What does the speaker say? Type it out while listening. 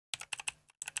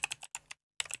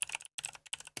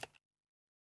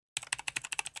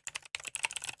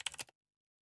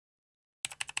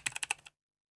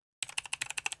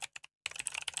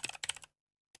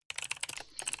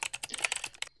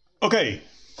Okay,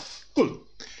 cool.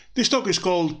 This talk is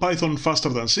called Python Faster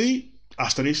Than C,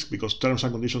 asterisk, because terms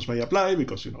and conditions may apply,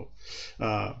 because,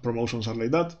 promotions are like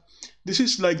that. This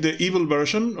is like the evil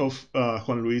version of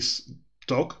Juan Luis'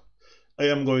 talk. I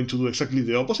am going to do exactly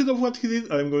the opposite of what he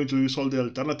did. I am going to use all the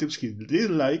alternatives he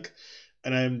didn't like,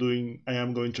 and I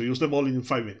am going to use them all in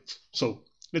 5 minutes. So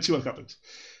let's see what happens.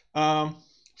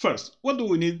 First, what do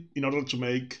we need in order to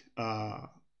make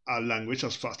a language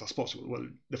as fast as possible? Well,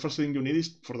 the first thing you need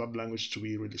is for that language to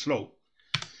be really slow.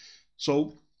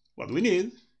 So what we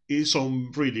need is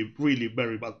some really, really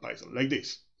very bad Python, like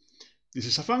this. This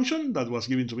is a function that was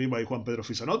given to me by Juan Pedro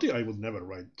Fisanotti. I would never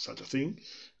write such a thing,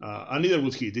 and neither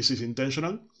would he. This is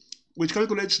intentional, which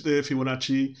calculates the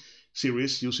Fibonacci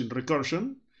series using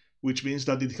recursion, which means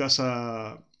that it has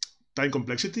a time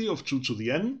complexity of 2 to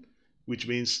the n, which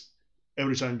means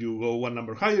every time you go one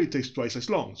number higher, it takes twice as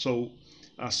long. So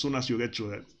as soon as you get to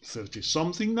the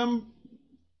 30-something number,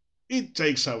 it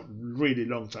takes a really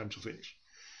long time to finish.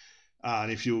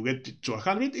 And if you get to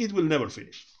 100, it will never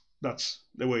finish. That's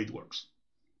the way it works.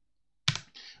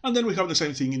 And then we have the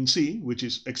same thing in C, which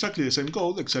is exactly the same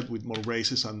code, except with more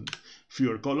braces and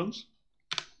fewer columns.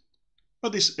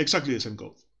 But it's exactly the same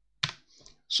code.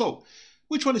 So,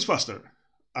 which one is faster?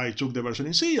 I took the version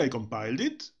in C, I compiled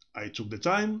it, I took the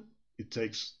time it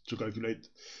takes to calculate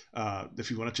the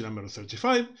Fibonacci number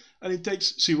 35, and it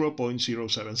takes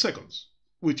 0.07 seconds,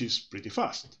 which is pretty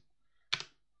fast.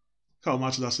 How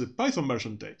much does the Python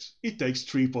version take? It takes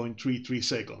 3.33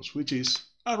 seconds, which is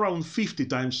around 50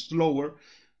 times slower,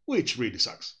 which really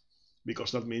sucks,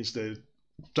 because that means the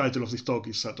title of this talk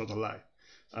is a total lie,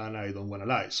 and I don't want to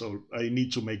lie, so I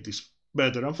need to make this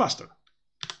better and faster.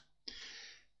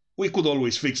 We could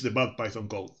always fix the bad Python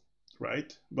code,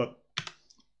 right? But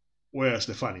where's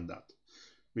the fun in that?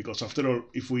 Because after all,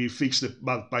 if we fix the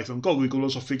bad Python code, we could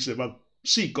also fix the bad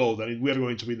C code, and we are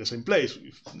going to be in the same place,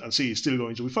 and C is still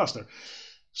going to be faster.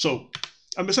 So,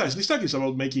 and besides, this talk is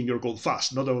about making your code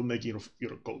fast, not about making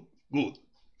your code good.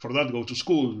 For that, go to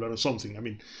school, learn something. I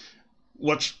mean,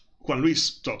 watch Juan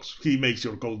Luis talks. He makes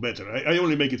your code better. I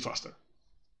only make it faster.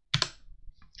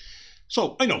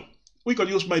 So, I know, we could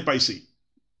use MyPyC.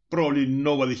 Probably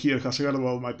nobody here has heard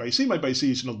about MyPyC.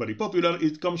 MyPyC is not very popular.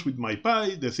 It comes with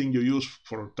MyPy, the thing you use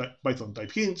for Python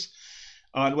type hints.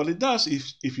 And what it does,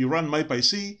 if you run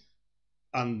MyPyC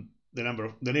and the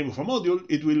name of a module,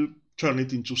 it will turn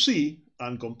it into C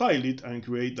and compile it and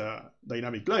create a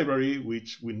dynamic library,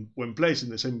 which when placed in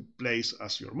the same place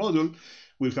as your module,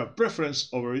 will have preference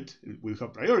over it, it will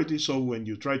have priority, so when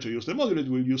you try to use the module, it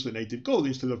will use the native code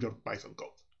instead of your Python code.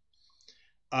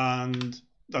 And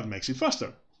that makes it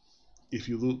faster. If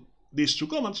you do these two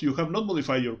commands, you have not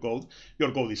modified your code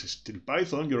is still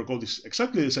Python, your code is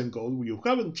exactly the same code, you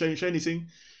haven't changed anything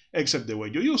except the way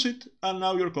you use it, and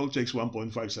now your code takes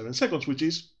 1.57 seconds, which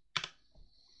is,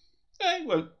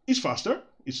 well, it's faster,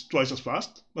 it's twice as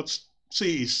fast, but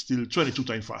C is still 22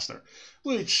 times faster,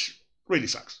 which really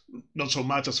sucks. Not so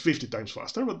much as 50 times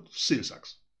faster, but still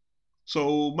sucks.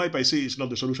 So MyPyC is not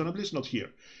the solution, at least not here.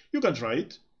 You can try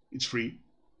it, it's free,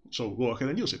 so go ahead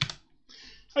and use it.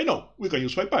 I know, we can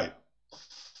use PyPy.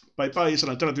 PyPy is an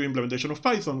alternative implementation of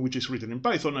Python, which is written in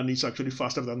Python, and it's actually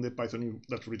faster than the Python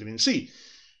that's written in C,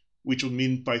 which would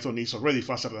mean Python is already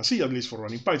faster than C, at least for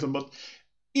running Python. But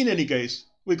in any case,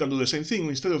 we can do the same thing.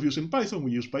 Instead of using Python,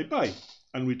 we use PyPy,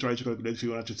 and we try to calculate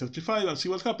Fibonacci 35 and see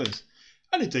what happens.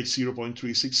 And it takes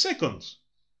 0.36 seconds,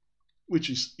 which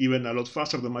is even a lot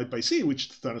faster than MyPyC,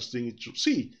 which turns things into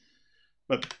C.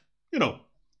 But,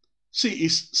 C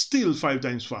is still 5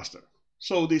 times faster.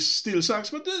 So this still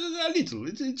sucks, but a little.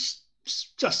 It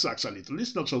just sucks a little.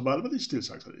 It's not so bad, but it still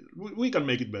sucks a little. We can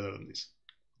make it better than this.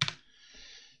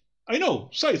 I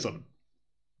know, Cython.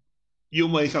 You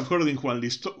may have heard in Juan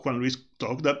Luis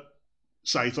talk that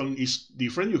Cython is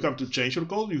different. You have to change your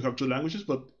code. You have 2 languages,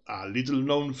 but a little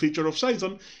known feature of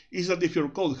Cython is that if your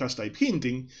code has type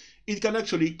hinting, it can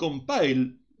actually compile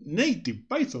native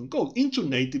Python code into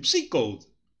native C code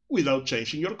without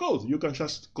changing your code. You can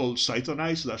just call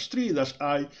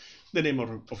cythonize-3-i, the name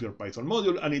of your Python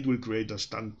module, and it will create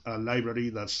a library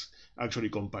that's actually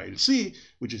compiled C,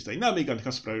 which is dynamic and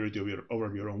has priority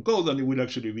over your own code, and it will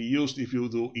actually be used if you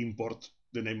do import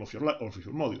the name of your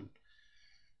module.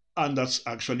 And that's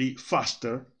actually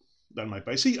faster than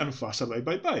MyPyC and faster than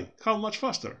PyPy. How much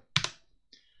faster?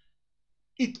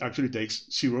 It actually takes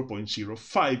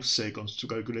 0.05 seconds to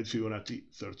calculate Fibonacci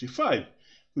 35.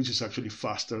 Which is actually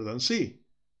faster than C.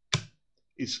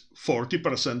 It's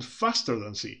 40% faster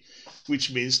than C,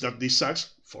 which means that this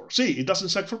sucks for C. It doesn't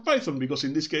suck for Python, because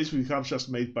in this case we have just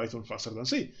made Python faster than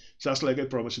C, just like I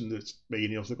promised in the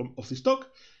beginning of this talk.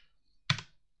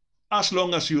 as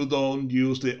long as you don't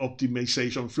use the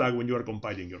optimization flag when you are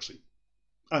compiling your C.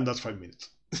 And that's 5 minutes.